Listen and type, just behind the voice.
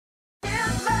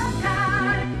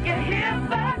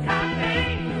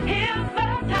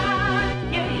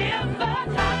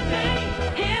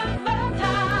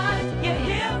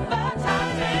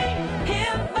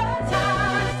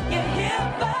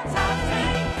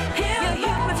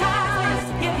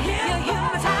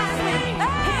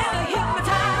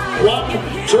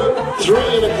1, 2, 3,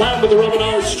 and a clown with the rubber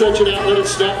nose. Stretch it out, let it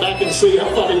snap back and see how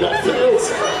funny that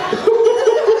feels.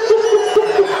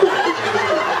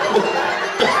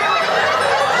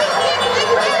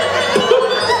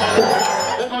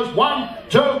 1,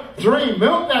 2, 3,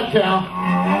 milk that cow.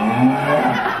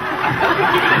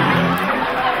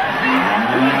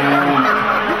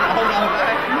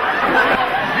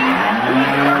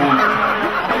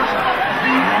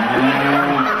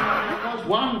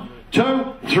 1,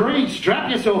 2, 3, strap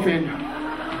yourself in.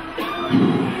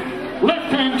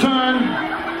 Left hand turn,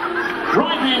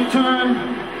 right hand turn.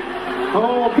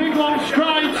 Oh, big long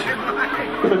straight.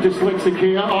 Got a dyslexic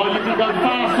here. Oh, you can go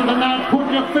faster than that.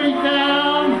 Put your feet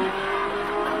down.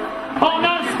 Oh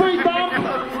no, speed bump.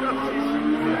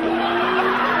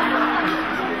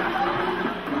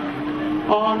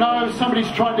 Oh no,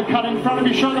 somebody's tried to cut in front of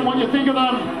you. Show them what you think of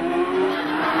them.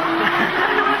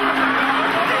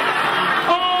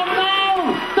 Oh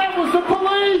no, that was the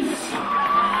police.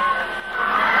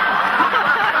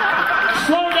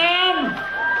 Slow down.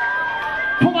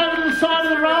 Pull over to the side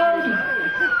of the road.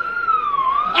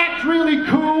 Act really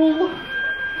cool.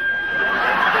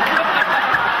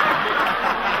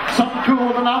 Some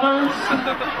cooler than others.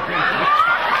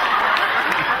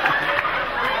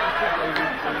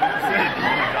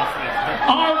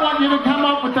 I want you to come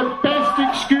up with the best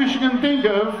excuse you can think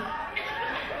of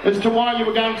as to why you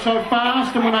were going so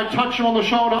fast, and when I touch you on the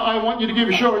shoulder, I want you to give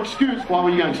a short excuse. Why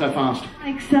were you going so fast?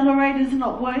 Accelerator's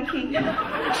not working.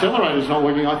 Accelerator's not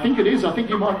working. I think it is. I think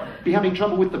you might be having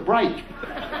trouble with the brake.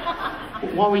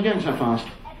 Why were you going so fast?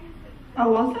 I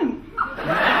wasn't.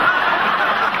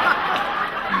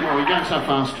 Why are we going so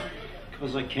fast?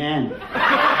 Because I can.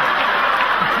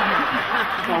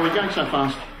 Why are we going so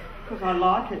fast? Because I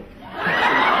like it.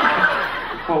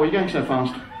 Why are we going so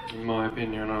fast? In my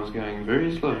opinion, I was going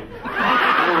very slow. Your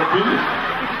opinion?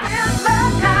 Here's the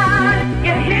time,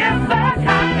 yeah, here's the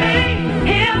time,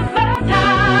 here's the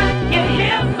time, yeah,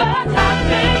 here's